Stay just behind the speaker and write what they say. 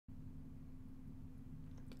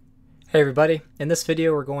Hey everybody, in this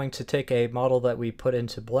video we're going to take a model that we put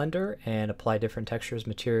into Blender and apply different textures,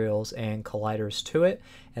 materials, and colliders to it,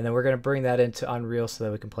 and then we're going to bring that into Unreal so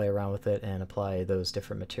that we can play around with it and apply those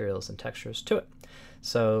different materials and textures to it.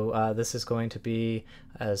 So this is going to be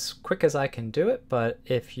as quick as I can do it, but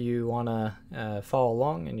if you want to follow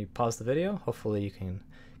along and you pause the video, hopefully you can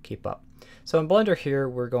keep up. So in Blender here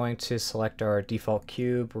we're going to select our default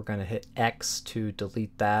cube, we're going to hit X to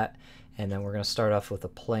delete that, and then we're going to start off with a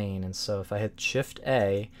plane. And so if I hit Shift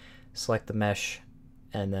A, select the mesh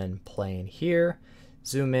and then plane here,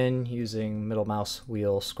 zoom in using middle mouse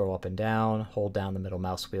wheel, scroll up and down, hold down the middle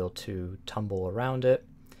mouse wheel to tumble around it,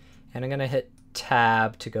 and I'm going to hit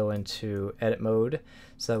Tab to go into edit mode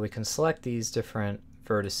so that we can select these different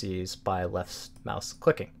vertices by left mouse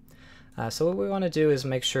clicking. So what we want to do is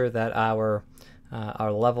make sure that our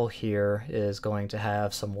level here is going to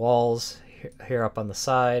have some walls here up on the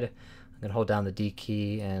side. I'm going to hold down the D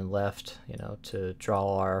key and left, to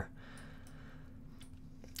draw our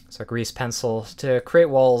grease pencil to create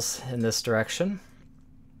walls in this direction.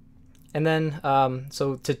 And then,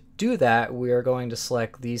 so to do that, we are going to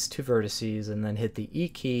select these two vertices and then hit the E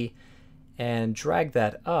key and drag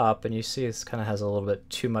that up. And you see this kind of has a little bit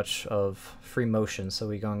too much of free motion. So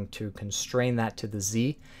we're going to constrain that to the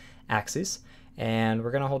Z axis. And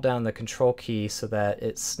we're going to hold down the control key so that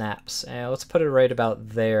it snaps. And let's put it right about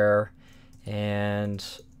there. And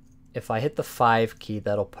if I hit the 5 key,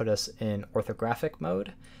 that'll put us in orthographic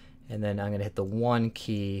mode. And then I'm going to hit the 1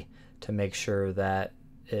 key to make sure that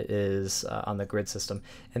it is on the grid system.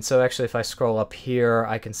 And so actually if I scroll up here,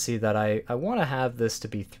 I can see that I want to have this to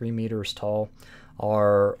be 3 meters tall.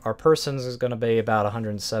 Our person's is going to be about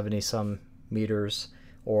 170 some meters,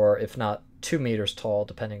 or if not 2 meters tall,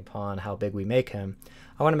 depending upon how big we make him.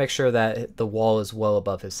 I want to make sure that the wall is well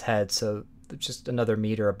above his head, so just another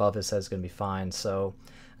meter above his head is going to be fine. So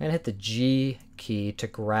I'm going to hit the G key to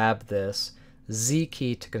grab this, Z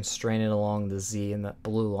key to constrain it along the Z, and that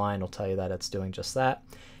blue line will tell you that it's doing just that.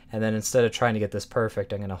 And then instead of trying to get this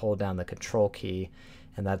perfect, I'm going to hold down the control key,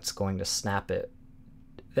 and that's going to snap it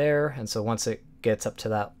there. And so once it gets up to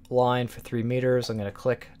that line for 3 meters, I'm going to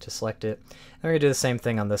click to select it. And we're going to do the same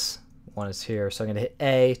thing on this one is here. So I'm going to hit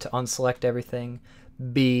A to unselect everything,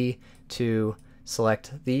 B to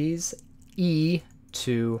select these, E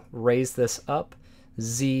to raise this up,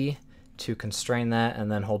 Z to constrain that, and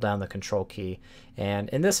then hold down the control key. And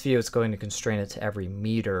in this view, it's going to constrain it to every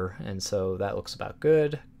meter, and so that looks about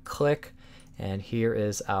good. Click, and here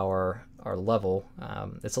is our level.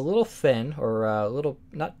 It's a little thin, or a little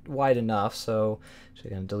not wide enough, so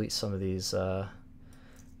we're going to delete some of these.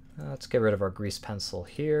 Let's get rid of our grease pencil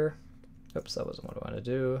here. Oops, that wasn't what I want to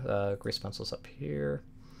do. Grease pencil's up here.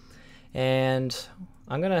 And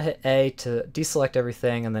I'm going to hit A to deselect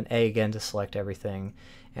everything, and then A again to select everything.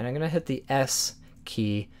 And I'm going to hit the S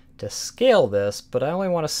key to scale this, but I only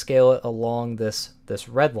want to scale it along this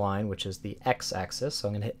red line, which is the X axis. So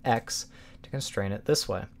I'm going to hit X to constrain it this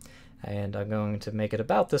way. And I'm going to make it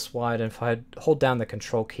about this wide, and if I hold down the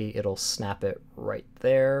control key, it'll snap it right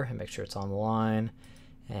there, and make sure it's on the line,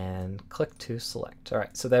 and click to select. All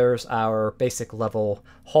right, so there's our basic level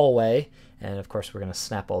hallway, and of course we're going to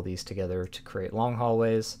snap all these together to create long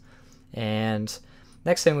hallways. And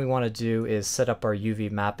next thing we want to do is set up our UV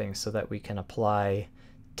mapping so that we can apply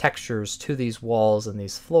textures to these walls and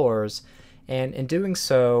these floors. And in doing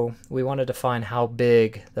so, we want to define how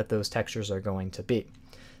big that those textures are going to be.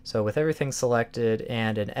 So with everything selected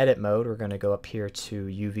and in edit mode, we're going to go up here to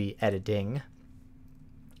UV editing.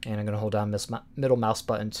 And I'm going to hold down this middle mouse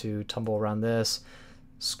button to tumble around this,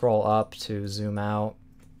 scroll up to zoom out,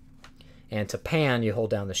 and to pan you hold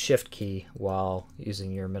down the shift key while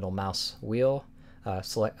using your middle mouse wheel,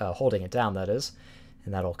 holding it down that is,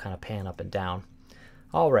 and that'll kind of pan up and down.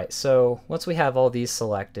 Alright, so once we have all these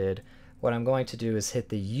selected, what I'm going to do is hit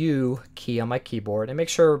the U key on my keyboard and make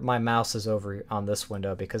sure my mouse is over on this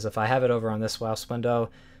window, because if I have it over on this mouse window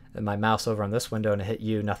and my mouse over on this window and I hit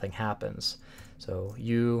U, nothing happens. So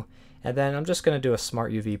U, and then I'm just going to do a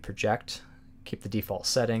Smart UV project, keep the default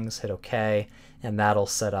settings, hit OK, and that'll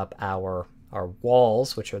set up our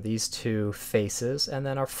walls, which are these two faces, and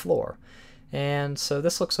then our floor. And so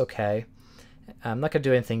this looks okay. I'm not going to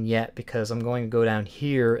do anything yet because I'm going to go down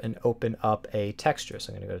here and open up a texture.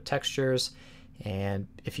 So I'm going to go to Textures, and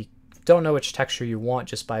if you don't know which texture you want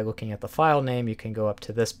just by looking at the file name, you can go up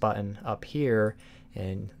to this button up here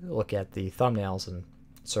and look at the thumbnails and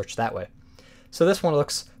search that way. So this one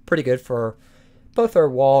looks pretty good for both our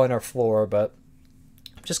wall and our floor, but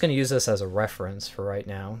I'm just going to use this as a reference for right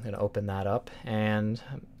now. I'm going to open that up and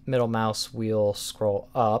middle mouse wheel scroll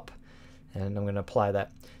up, and I'm going to apply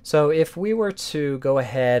that. So if we were to go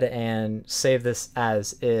ahead and save this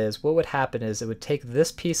as is, what would happen is it would take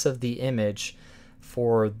this piece of the image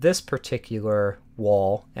for this particular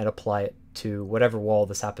wall and apply it to whatever wall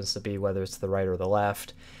this happens to be, whether it's the right or the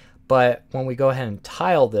left. But when we go ahead and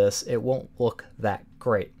tile this, it won't look that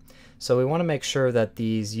great. So we want to make sure that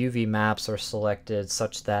these UV maps are selected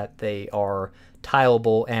such that they are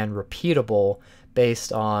tileable and repeatable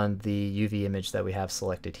based on the UV image that we have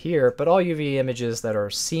selected here. But all UV images that are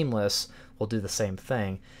seamless will do the same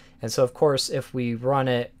thing. And so of course, if we run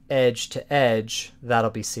it edge to edge, that'll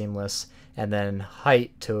be seamless. And then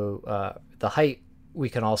height to the height we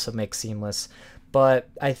can also make seamless. But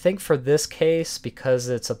I think for this case, because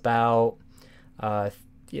it's about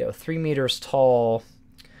 3 meters tall,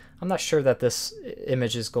 I'm not sure that this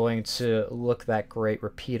image is going to look that great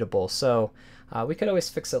repeatable. So we could always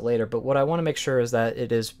fix it later, but what I want to make sure is that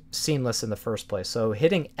it is seamless in the first place. So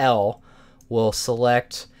hitting L will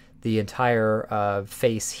select the entire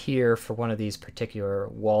face here for one of these particular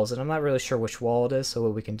walls, and I'm not really sure which wall it is, so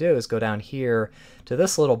what we can do is go down here to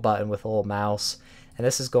this little button with a little mouse, and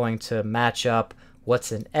this is going to match up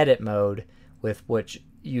what's in edit mode with which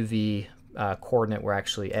UV coordinate we're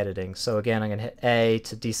actually editing. So again, I'm going to hit A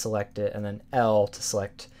to deselect it, and then L to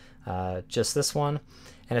select just this one.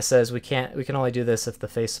 And it says we can only do this if the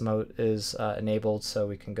face mode is enabled. So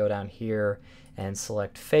we can go down here and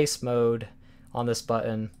select face mode on this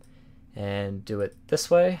button and do it this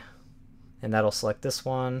way, and that'll select this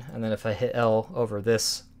one. And then if I hit L over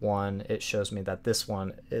this one, it shows me that this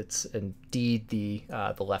one, it's indeed the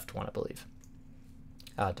left one, I believe,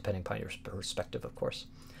 depending upon your perspective, of course.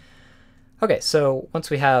 Okay, so once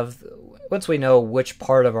we know which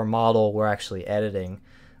part of our model we're actually editing,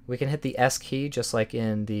 we can hit the S key just like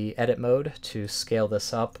in the edit mode to scale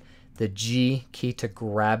this up, the G key to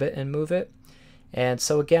grab it and move it. And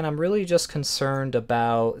so again, I'm really just concerned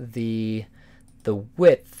about the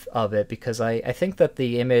width of it, because I think that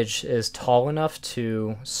the image is tall enough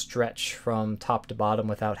to stretch from top to bottom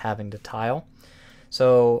without having to tile.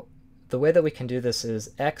 So the way that we can do this is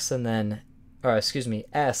S and then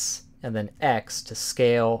X to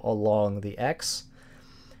scale along the X,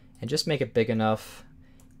 and just make it big enough.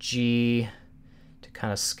 G to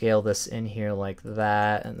kind of scale this in here like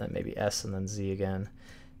that, and then maybe S and then Z again,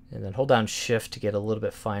 and then hold down Shift to get a little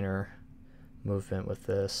bit finer movement with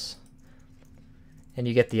this, and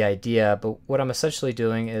you get the idea. But what I'm essentially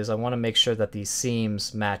doing is I want to make sure that these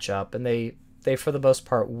seams match up, and they for the most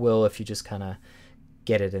part will if you just kind of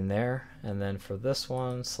get it in there. And then for this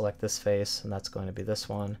one, select this face, and that's going to be this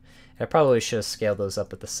one. And I probably should have scaled those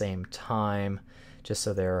up at the same time just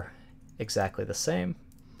so they're exactly the same.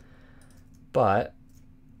 But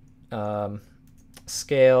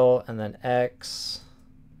scale and then X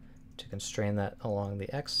to constrain that along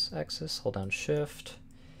the X axis, hold down Shift,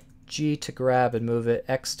 G to grab and move it,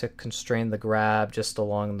 X to constrain the grab just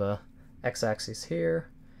along the X axis here,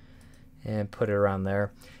 and put it around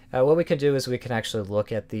there. What we can do is we can actually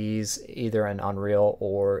look at these either in Unreal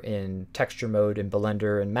or in texture mode in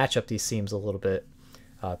Blender and match up these seams a little bit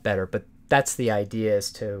better. But that's the idea,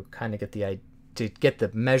 is to kind of get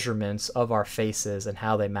the measurements of our faces and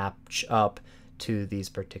how they match up to these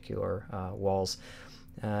particular walls.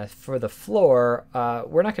 For the floor,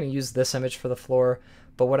 we're not going to use this image for the floor,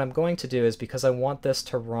 but what I'm going to do is, because I want this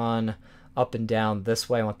to run up and down this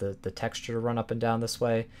way, I want the texture to run up and down this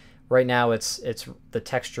way. Right now it's the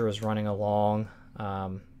texture is running along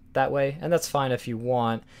that way, and that's fine if you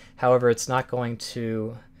want. However, it's not going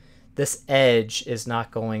to, this edge is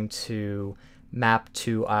not going to map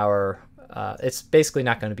to our, it's basically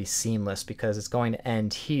not going to be seamless, because it's going to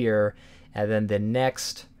end here, and then the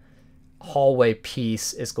next hallway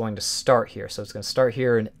piece is going to start here. So it's going to start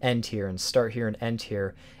here and end here, and start here and end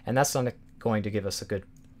here, and that's not going to give us a good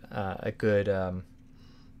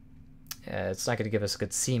it's not going to give us a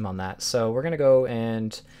good seam on that. So we're going to go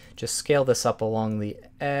and just scale this up along the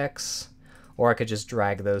X, or I could just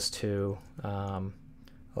drag those two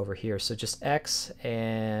over here. So just X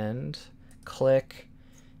and click,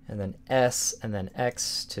 and then S and then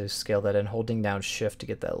X to scale that in, holding down Shift to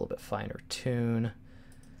get that a little bit finer tune.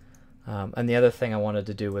 And the other thing I wanted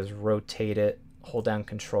to do was rotate it, hold down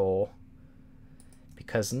Control,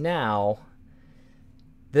 because now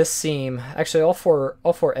this seam, actually all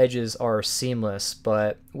four edges are seamless,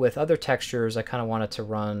 but with other textures I kind of want it to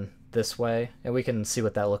run this way, and we can see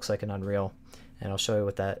what that looks like in Unreal, and I'll show you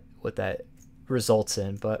what that results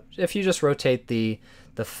in. But if you just rotate the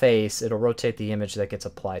face, it'll rotate the image that gets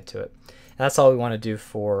applied to it. And that's all we want to do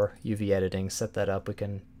for UV editing. Set that up. We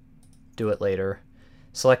can do it later.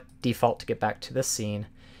 Select default to get back to this scene,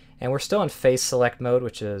 And we're still in face select mode,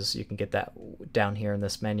 which is, you can get that down here in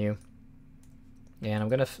this menu. And I'm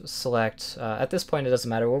going to select, at this point it doesn't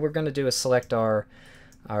matter, what we're going to do is select our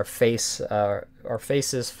faces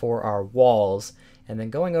for our walls, and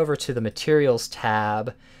then going over to the materials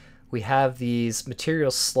tab, we have these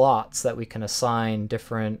material slots that we can assign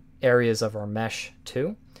different areas of our mesh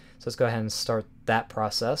to. So let's go ahead and start that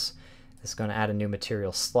process. It's going to add a new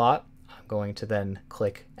material slot. I'm going to then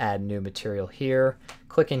click add new material here.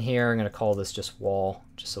 Click in here, I'm going to call this just wall,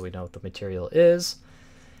 just so we know what the material is.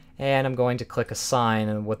 And I'm going to click assign,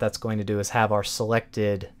 and what that's going to do is have our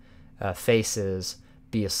selected faces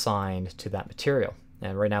be assigned to that material.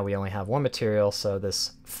 And right now we only have one material, so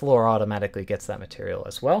this floor automatically gets that material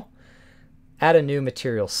as well. Add a new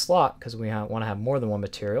material slot, because we want to have more than one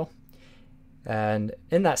material. And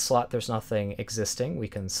in that slot there's nothing existing. We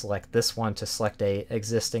can select this one to select a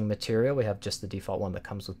existing material. We have just the default one that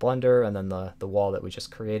comes with Blender, and then the wall that we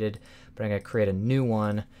just created. But I'm going to create a new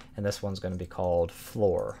one, and this one's going to be called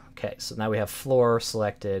floor. Okay, so now we have floor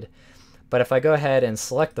selected. But if I go ahead and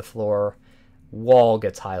select the floor, wall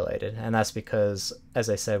gets highlighted, and that's because, as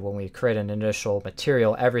I said, when we create an initial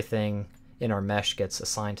material, everything in our mesh gets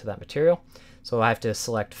assigned to that material. So I have to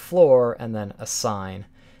select floor and then assign.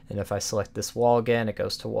 And if I select this wall again, it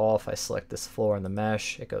goes to wall. If I select this floor in the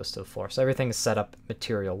mesh, it goes to the floor. So everything is set up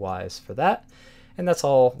material-wise for that. And that's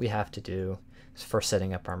all we have to do for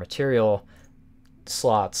setting up our material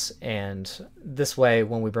slots. And this way,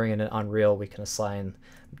 when we bring in an Unreal, we can assign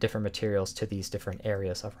different materials to these different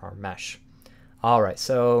areas of our mesh. All right,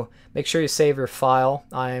 so make sure you save your file.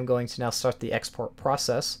 I am going to now start the export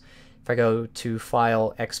process. If I go to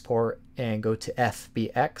File, Export, and go to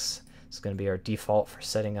FBX, it's going to be our default for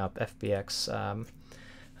setting up FBX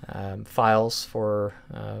files for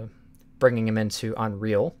bringing them into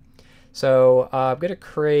Unreal. So I'm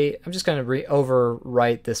just going to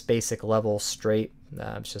overwrite this basic level straight.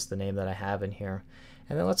 It's just the name that I have in here.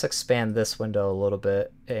 And then let's expand this window a little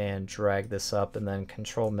bit and drag this up, and then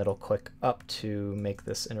Control middle click up to make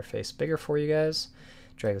this interface bigger for you guys.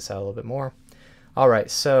 Drag this out a little bit more. All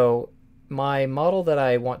right, so my model that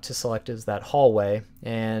I want to select is that hallway,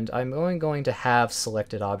 and I'm going to have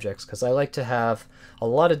selected objects because I like to have a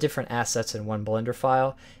lot of different assets in one Blender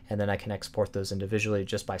file, and then I can export those individually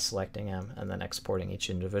just by selecting them and then exporting each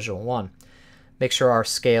individual one. Make sure our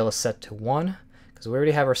scale is set to 1, because we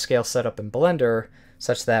already have our scale set up in Blender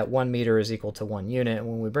such that 1 meter is equal to 1 unit. And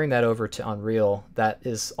when we bring that over to Unreal, that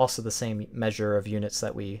is also the same measure of units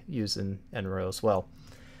that we use in Unreal as well.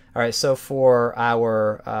 All right, so for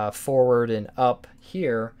our forward and up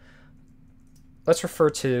here, let's refer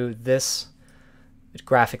to this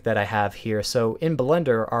graphic that I have here. So in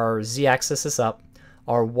Blender, our z-axis is up,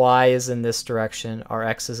 our y is in this direction, our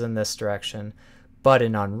x is in this direction. But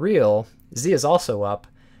in Unreal, z is also up,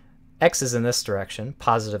 x is in this direction,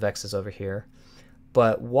 positive x is over here,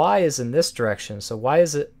 but y is in this direction. So y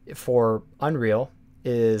is for Unreal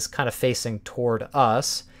is kind of facing toward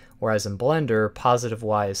us, whereas in Blender, positive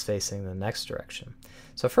y is facing the next direction.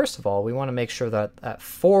 So first of all, we want to make sure that that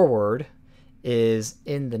forward is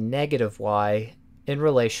in the negative y in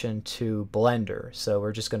relation to Blender. So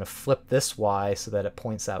we're just going to flip this y so that it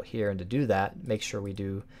points out here, and to do that, make sure we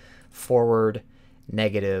do forward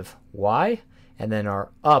negative y, and then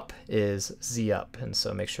our up is z up, and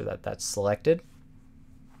so make sure that that's selected.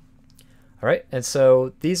 All right, and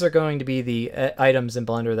so these are going to be the items in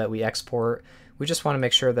Blender that we export. We just want to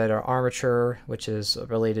make sure that our armature, which is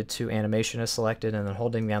related to animation, is selected, and then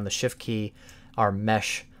holding down the shift key, our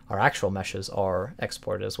mesh, our actual meshes are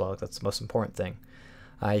exported as well. That's the most important thing.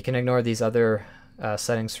 You can ignore these other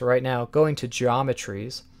settings for right now. Going to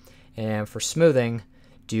geometries, and for smoothing,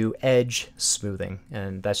 do edge smoothing,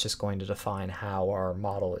 and that's just going to define how our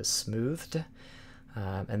model is smoothed.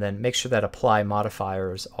 And then make sure that apply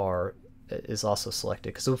modifiers is also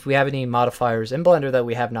selected, because if we have any modifiers in Blender that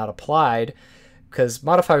we have not applied, because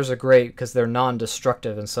modifiers are great because they're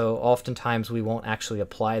non-destructive, and so oftentimes we won't actually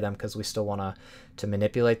apply them because we still want to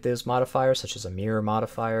manipulate those modifiers, such as a mirror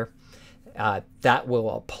modifier. That will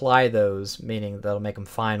apply those, meaning that'll make them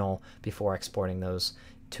final before exporting those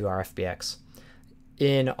to our FBX.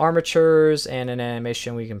 In armatures and in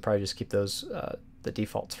animation, we can probably just keep those the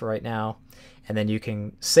defaults for right now, and then you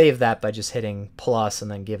can save that by just hitting plus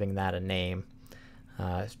and then giving that a name,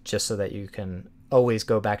 just so that you can always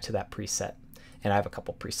go back to that preset. And I have a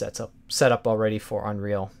couple presets set up already for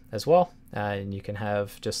Unreal as well, and you can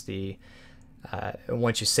have just the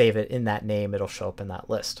once you save it in that name, it'll show up in that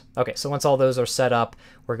list. Okay, so once all those are set up,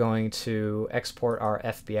 we're going to export our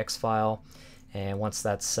FBX file, and once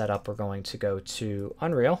that's set up, we're going to go to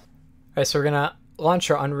Unreal. All right, so we're gonna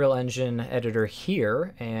launch our Unreal Engine editor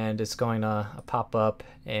here, and it's going to pop up,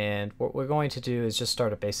 and what we're going to do is just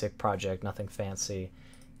start a basic project, nothing fancy,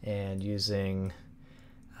 and using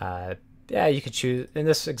yeah, you could choose. In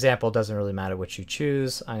this example, it doesn't really matter what you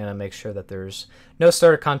choose. I'm going to make sure that there's no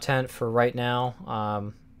starter content for right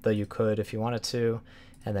now, though you could if you wanted to,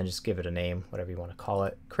 and then just give it a name, whatever you want to call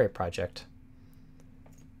it, create project.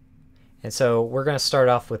 And so we're going to start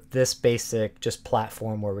off with this basic just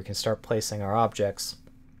platform where we can start placing our objects,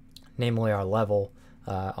 namely our level,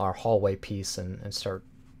 our hallway piece, and start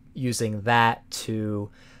using that to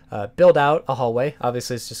build out a hallway.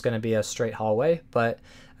 Obviously, it's just going to be a straight hallway, but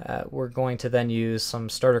we're going to then use some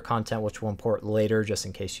starter content, which we'll import later, just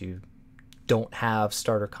in case you don't have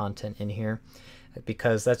starter content in here,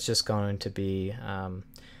 because that's just going to be,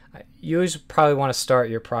 you always probably want to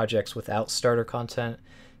start your projects without starter content.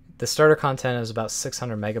 The starter content is about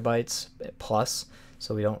 600 megabytes plus,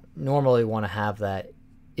 so we don't normally want to have that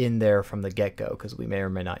in there from the get-go because we may or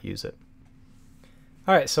may not use it.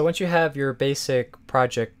 All right, so once you have your basic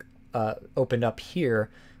project opened up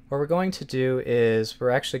here, what we're going to do is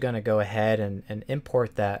we're actually going to go ahead and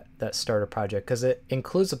import that starter project because it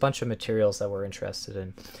includes a bunch of materials that we're interested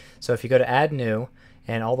in. So if you go to Add New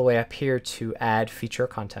and all the way up here to Add Feature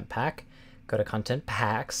Content Pack, go to Content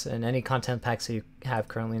Packs, and any content packs that you have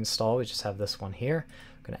currently installed, we just have this one here.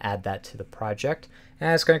 I'm going to add that to the project,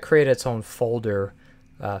 and it's going to create its own folder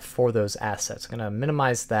for those assets. I'm going to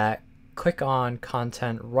minimize that, click on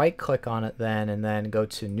content, right click on it then, and then go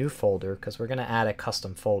to new folder because we're going to add a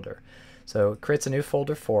custom folder. So it creates a new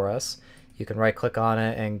folder for us. You can right click on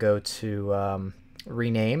it and go to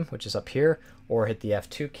rename, which is up here, or hit the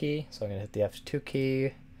F2 key. So I'm going to hit the F2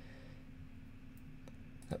 key.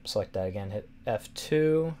 Select that again, hit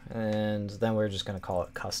F2, and then we're just going to call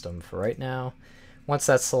it custom for right now. Once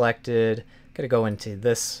that's selected, I'm going to go into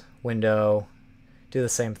this window, do the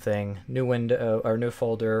same thing, new window or new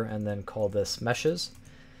folder, and then call this meshes.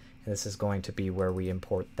 And this is going to be where we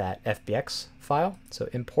import that FBX file. So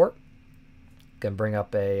import, going to bring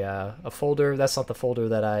up a folder. That's not the folder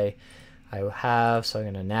that I have, so I'm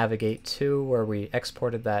going to navigate to where we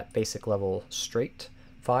exported that basic level straight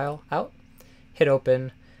file out. Hit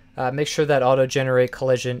open. Make sure that auto generate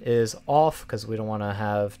collision is off because we don't want to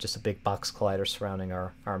have just a big box collider surrounding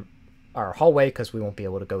our hallway because we won't be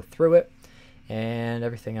able to go through it. And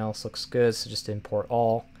everything else looks good, so just import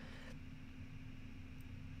all.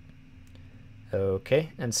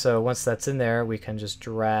 Okay, and so once that's in there, we can just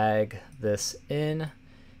drag this in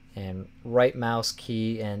and right mouse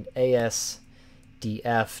key and ASDF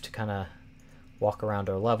to kind of walk around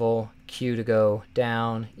our level, Q to go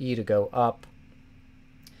down, E to go up.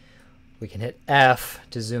 We can hit F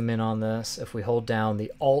to zoom in on this. If we hold down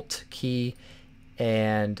the Alt key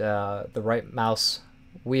and the right mouse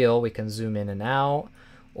wheel, we can zoom in and out,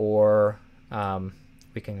 or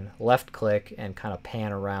we can left click and kind of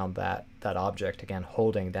pan around that object, again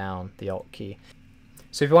holding down the Alt key.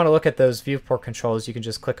 So if you want to look at those viewport controls, you can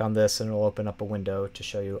just click on this and it'll open up a window to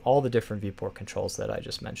show you all the different viewport controls that I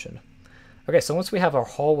just mentioned. Okay, so once we have our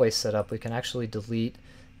hallway set up, we can actually delete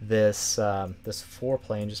this this floor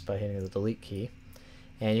plane just by hitting the delete key.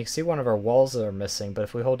 And you can see one of our walls that are missing, but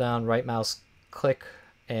if we hold down right mouse click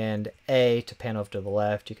and A to pan over to the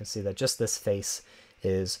left, you can see that just this face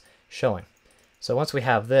is showing. So once we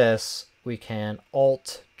have this, we can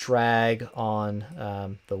Alt drag on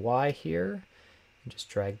the Y here and just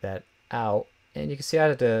drag that out. And you can see I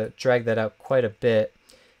had to drag that out quite a bit.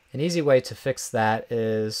 An easy way to fix that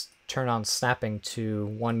is turn on snapping to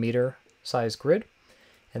 1 meter size grid.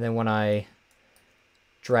 And then when I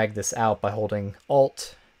drag this out by holding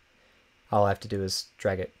Alt, all I have to do is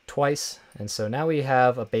drag it twice. And so now we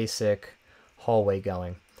have a basic hallway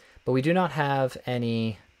going. But we do not have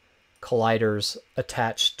any colliders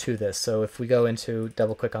attached to this. So if we go into,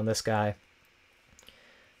 double click on this guy,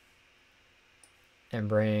 and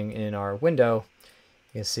bring in our window,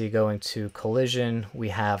 you can see going to collision, we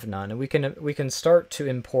have none. And we can start to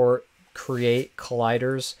import, create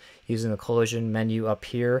colliders using the collision menu up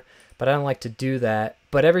here, but I don't like to do that.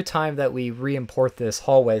 But every time that we re-import this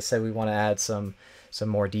hallway, say we want to add some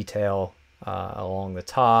more detail along the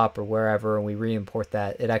top or wherever, and we re-import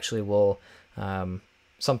that, it actually will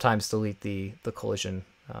sometimes delete the collision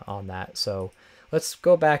on that. So let's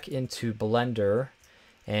go back into Blender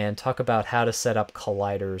and talk about how to set up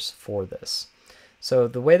colliders for this. So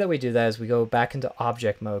the way that we do that is we go back into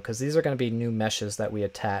object mode, because these are going to be new meshes that we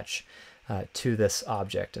attach to this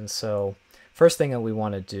object. And so first thing that we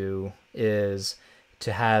want to do is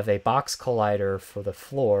to have a box collider for the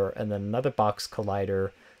floor and then another box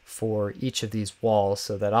collider for each of these walls,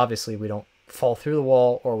 so that obviously we don't fall through the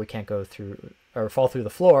wall or we can't go through or fall through the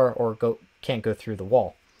floor, or can't go through the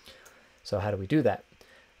wall. So how do we do that?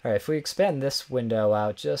 All right, if we expand this window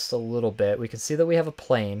out just a little bit, we can see that we have a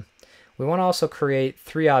plane. We want to also create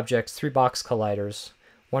 3 objects, 3 box colliders,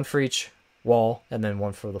 one for each wall and then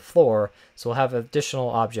one for the floor. So we'll have additional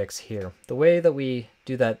objects here. The way that we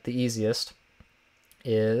do that the easiest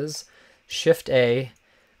is Shift A,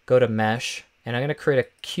 go to Mesh, and I'm going to create a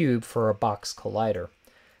cube for a box collider.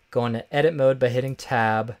 Go into Edit mode by hitting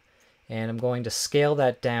Tab, and I'm going to scale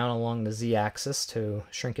that down along the Z-axis to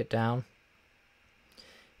shrink it down.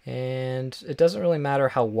 And it doesn't really matter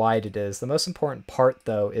how wide it is. The most important part,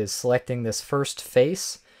 though, is selecting this first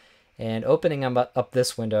face and opening up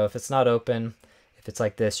this window. If it's not open, if it's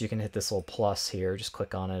like this, you can hit this little plus here. Just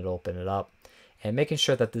click on it, open it up. And making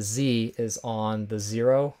sure that the Z is on the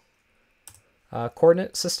 0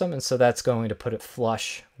 coordinate system, and so that's going to put it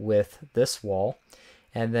flush with this wall.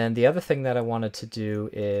 And then the other thing that I wanted to do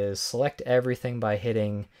is select everything by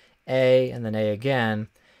hitting A and then A again,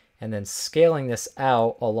 and then scaling this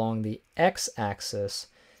out along the X-axis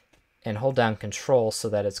and hold down Control so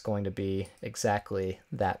that it's going to be exactly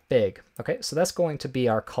that big. Okay, so that's going to be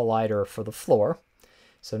our collider for the floor.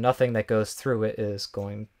 So nothing that goes through it is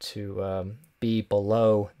going to be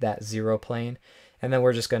below that 0 plane. And then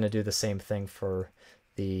we're just going to do the same thing for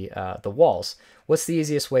the walls. What's the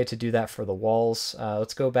easiest way to do that for the walls?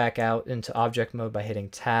 Let's go back out into object mode by hitting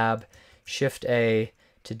Tab, Shift A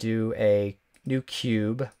to do a new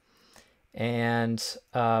cube. And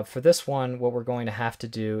for this one, what we're going to have to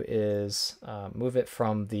do is move it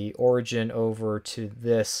from the origin over to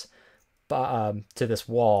this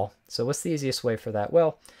wall. So what's the easiest way for that?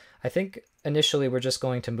 Well, I think initially we're just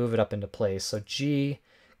going to move it up into place. So G,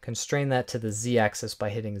 constrain that to the Z-axis by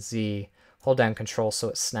hitting Z, hold down Control so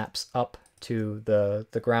it snaps up to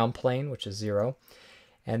the ground plane, which is 0.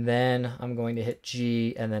 And then I'm going to hit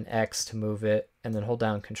G and then X to move it, and then hold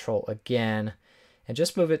down Control again, and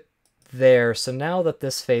just move it there. So now that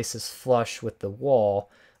this face is flush with the wall,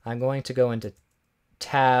 I'm going to go into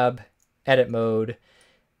Tab, Edit mode,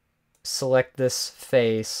 select this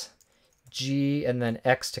face, G and then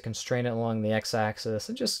X to constrain it along the X-axis,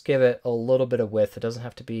 and just give it a little bit of width. It doesn't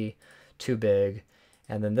have to be too big.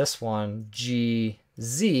 And then this one, G,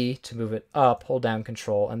 Z to move it up, hold down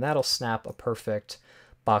Control, and that'll snap a perfect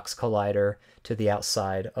box collider to the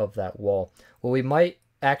outside of that wall. What we might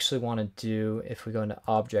actually want to do, if we go into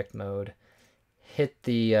object mode, hit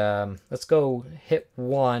the, let's go hit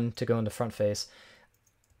 1 to go into front face,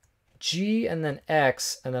 G and then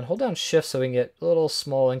X, and then hold down Shift so we can get little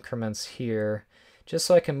small increments here, just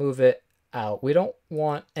so I can move it out. We don't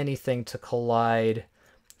want anything to collide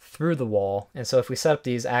through the wall, and so if we set up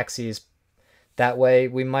these axes that way,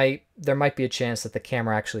 there might be a chance that the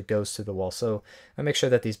camera actually goes through the wall. So I make sure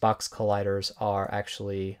that these box colliders are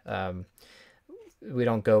actually are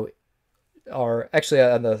actually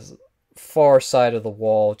on the far side of the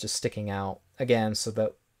wall, just sticking out again, so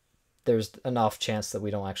that there's enough chance that we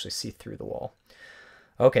don't actually see through the wall.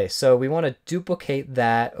 Okay, so we want to duplicate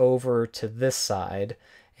that over to this side,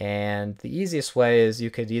 and the easiest way is you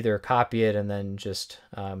could either copy it and then just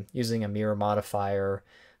using a mirror modifier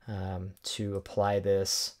to apply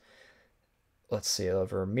this. Let's see,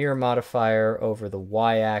 over mirror modifier over the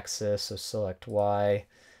Y-axis, so select Y,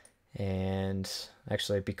 and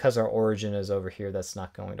actually because our origin is over here, that's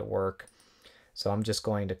not going to work. So I'm just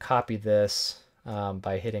going to copy this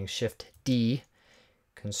by hitting Shift D,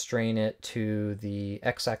 constrain it to the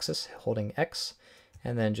X-axis, holding X,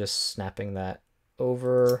 and then just snapping that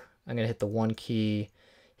over. I'm going to hit the 1 key,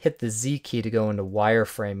 hit the Z key to go into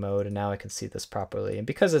wireframe mode, and now I can see this properly. And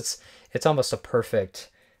because it's almost a perfect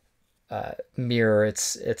mirror,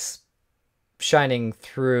 it's shining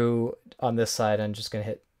through on this side. I'm just going to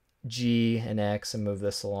hit G and X and move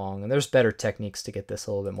this along. And there's better techniques to get this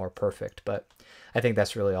a little bit more perfect, but I think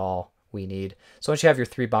that's really all we need. So once you have your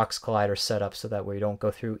 3 box colliders set up so that way you don't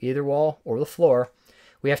go through either wall or the floor,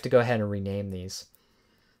 we have to go ahead and rename these.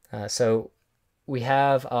 So we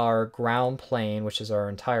have our ground plane, which is our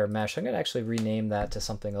entire mesh. I'm going to actually rename that to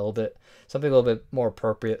something a little bit more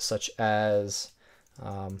appropriate, such as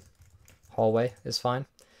hallway is fine.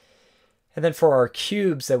 And then for our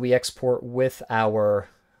cubes that we export with our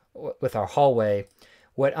hallway,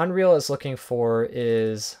 what Unreal is looking for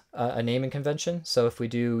is a naming convention. So if we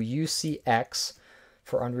do UCX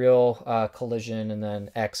for Unreal Collision, and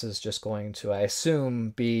then X is just going to, I assume,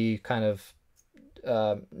 be kind of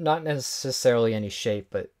not necessarily any shape,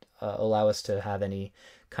 but allow us to have any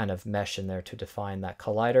kind of mesh in there to define that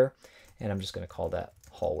collider. And I'm just going to call that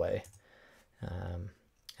hallway.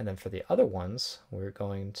 And then for the other ones, we're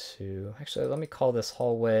going to, actually, let me call this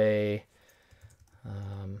hallway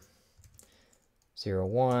 0,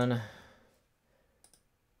 1.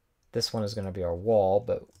 This one is going to be our wall,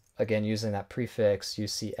 but again, using that prefix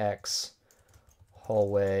UCX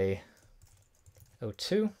hallway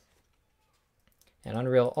 02. And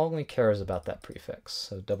Unreal only cares about that prefix.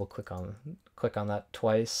 So double click on that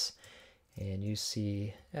twice, and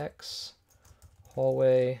UCX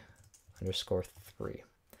hallway _3.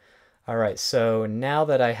 All right, so now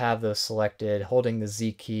that I have those selected, holding the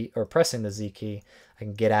Z key or pressing the Z key, I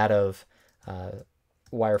can get out of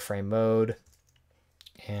wireframe mode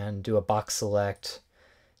and do a box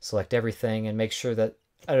select everything, and make sure that,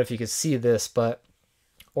 I don't know if you can see this, but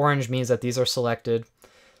orange means that these are selected.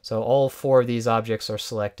 So all 4 of these objects are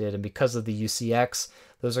selected, and because of the UCX,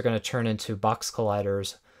 those are going to turn into box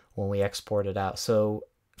colliders when we export it out. So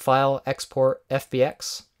File, Export,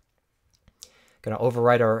 FBX. Going to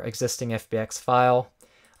overwrite our existing FBX file.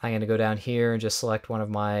 I'm going to go down here and just select one of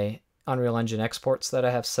my Unreal Engine exports that I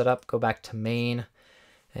have set up, go back to main,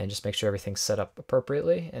 and just make sure everything's set up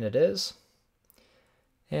appropriately, and it is.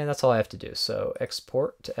 And that's all I have to do. So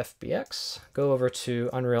export to FBX, go over to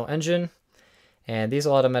Unreal Engine, and these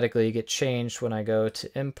will automatically get changed when I go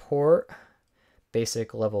to import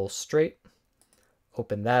basic level straight.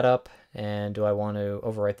 Open that up, and do I want to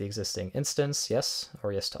overwrite the existing instance? Yes,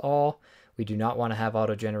 or yes to all. We do not want to have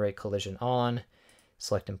auto-generate collision on.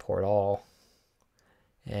 Select import all.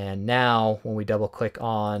 And now when we double click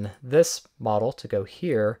on this model to go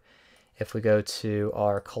here, if we go to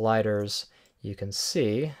our colliders, you can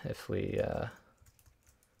see if we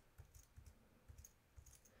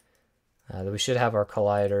that we should have our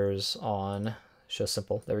colliders on show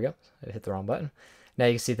simple. There we go. I hit the wrong button. Now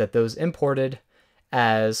you can see that those imported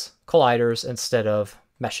as colliders instead of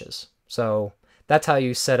meshes. So that's how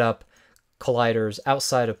you set up colliders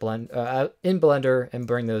outside of in Blender and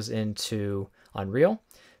bring those into Unreal.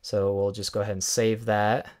 So we'll just go ahead and save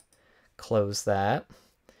that, close that.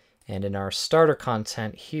 And in our starter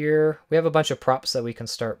content here, we have a bunch of props that we can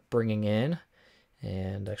start bringing in.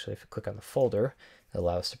 And actually, if you click on the folder, it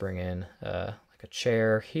allows us to bring in like a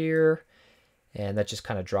chair here. And that just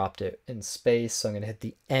kind of dropped it in space. So I'm going to hit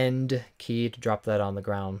the end key to drop that on the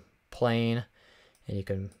ground plane. And you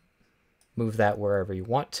can move that wherever you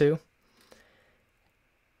want to.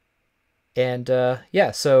 And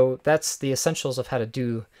yeah, so that's the essentials of how to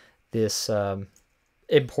do this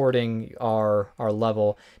importing our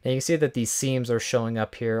level. Now you can see that these seams are showing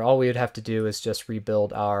up here. All we would have to do is just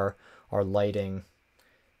rebuild our lighting,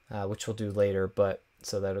 which we'll do later. But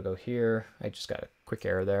so that'll go here. I just got a quick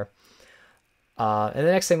error there. And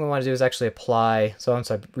the next thing we want to do is actually apply. So once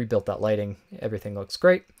I rebuilt that lighting, everything looks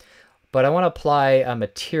great. But I want to apply a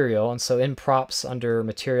material, and so in props under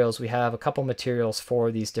materials, we have a couple materials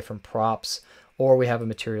for these different props, or we have a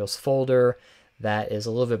materials folder that is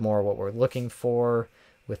a little bit more what we're looking for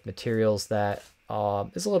with materials that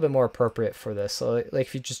is a little bit more appropriate for this. So like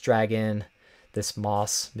if you just drag in this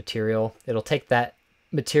moss material, it'll take that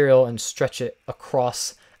material and stretch it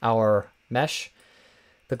across our mesh.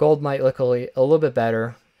 The gold might look a little bit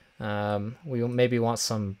better. We maybe want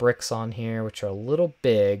some bricks on here, which are a little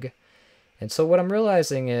big. And so what I'm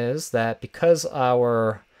realizing is that because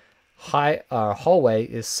our hallway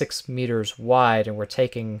is 6 meters wide and we're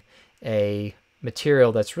taking a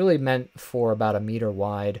material that's really meant for about 1 meter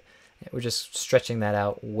wide, we're just stretching that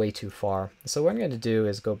out way too far. So what I'm going to do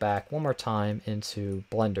is go back one more time into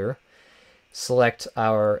Blender, select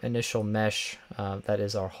our initial mesh, that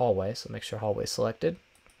is our hallway. So make sure hallway is selected.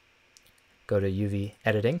 Go to UV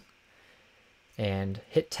editing and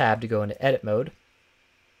hit tab to go into edit mode.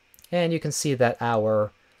 And you can see that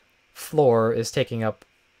our floor is taking up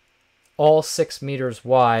all 6 meters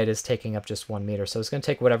wide is taking up just 1 meter. So it's going to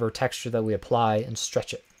take whatever texture that we apply and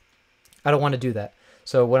stretch it. I don't want to do that.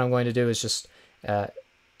 So what I'm going to do is just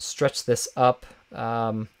stretch this up.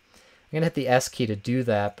 I'm going to hit the S key to do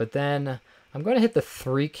that, but then I'm going to hit the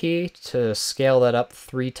 3 key to scale that up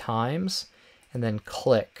 3 times and then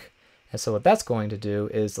click. And so what that's going to do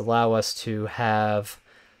is allow us to have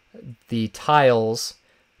the tiles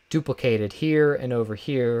duplicated here and over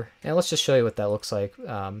here. And let's just show you what that looks like.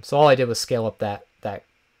 So all I did was scale up that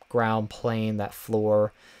ground plane, that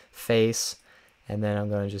floor face. And then I'm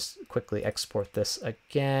going to just quickly export this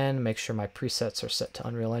again. Make sure my presets are set to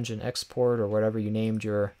Unreal Engine export or whatever you named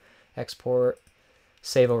your export.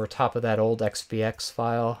 Save over top of that old XVX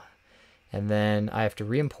file. And then I have to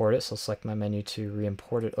re-import it. So select my menu to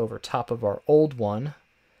re-import it over top of our old one.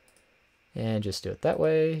 And just do it that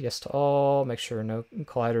way. Yes to all. Make sure no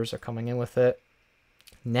colliders are coming in with it.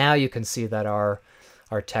 Now you can see that our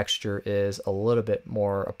texture is a little bit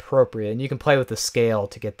more appropriate. And you can play with the scale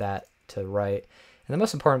to get that to right. And the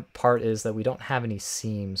most important part is that we don't have any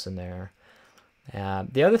seams in there.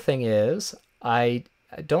 The other thing is I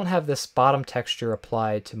don't have this bottom texture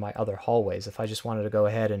applied to my other hallways. If I just wanted to go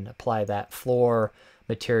ahead and apply that floor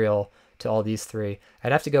material to all these three,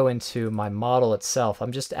 I'd have to go into my model itself.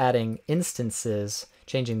 I'm just adding instances,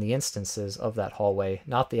 changing the instances of that hallway,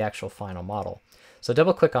 not the actual final model. So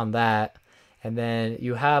double click on that, and then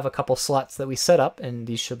you have a couple slots that we set up, and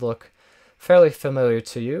these should look fairly familiar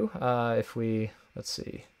to you. If we, let's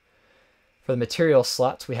see, for the material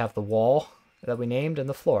slots, we have the wall that we named and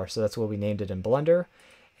the floor. So that's what we named it in Blender.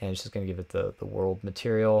 And it's just going to give it the world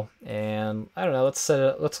material. And I don't know,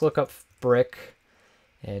 let's look up brick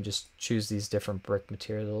and just choose these different brick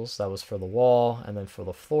materials. That was for the wall. And then for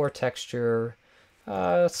the floor texture,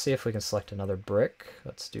 let's see if we can select another brick.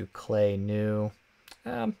 Let's do clay new.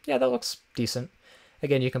 Yeah, that looks decent.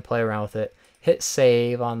 Again, you can play around with it. Hit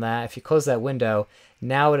save on that. If you close that window,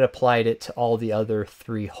 now it applied it to all the other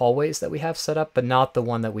three hallways that we have set up, but not the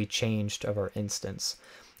one that we changed of our instance.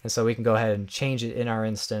 And so we can go ahead and change it in our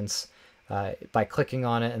instance by clicking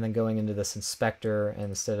on it and then going into this inspector, and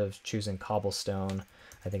instead of choosing cobblestone,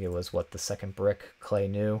 I think it was the second brick, clay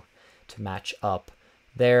new, to match up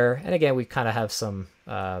there. And again, we kind of have some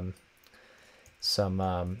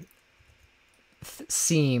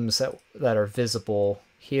seams that are visible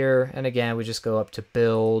here. And again, we just go up to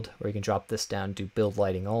build, or you can drop this down, do build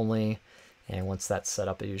lighting only. And once that's set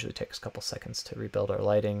up, it usually takes a couple seconds to rebuild our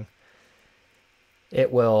lighting.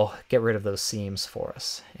 It will get rid of those seams for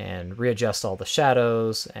us and readjust all the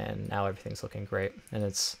shadows, and now everything's looking great.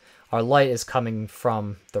 And our light is coming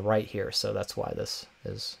from the right here, so that's why this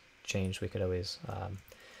is changed. We could always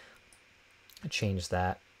change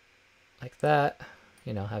that like that,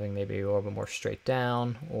 you know, having maybe a little bit more straight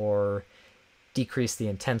down, or decrease the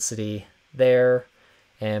intensity there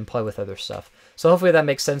and play with other stuff. So hopefully that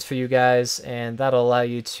makes sense for you guys, and that'll allow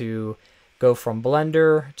you to go from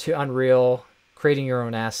Blender to Unreal, creating your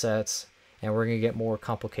own assets, and we're going to get more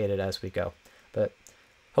complicated as we go. But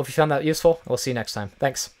hope you found that useful. We'll see you next time.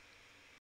 Thanks.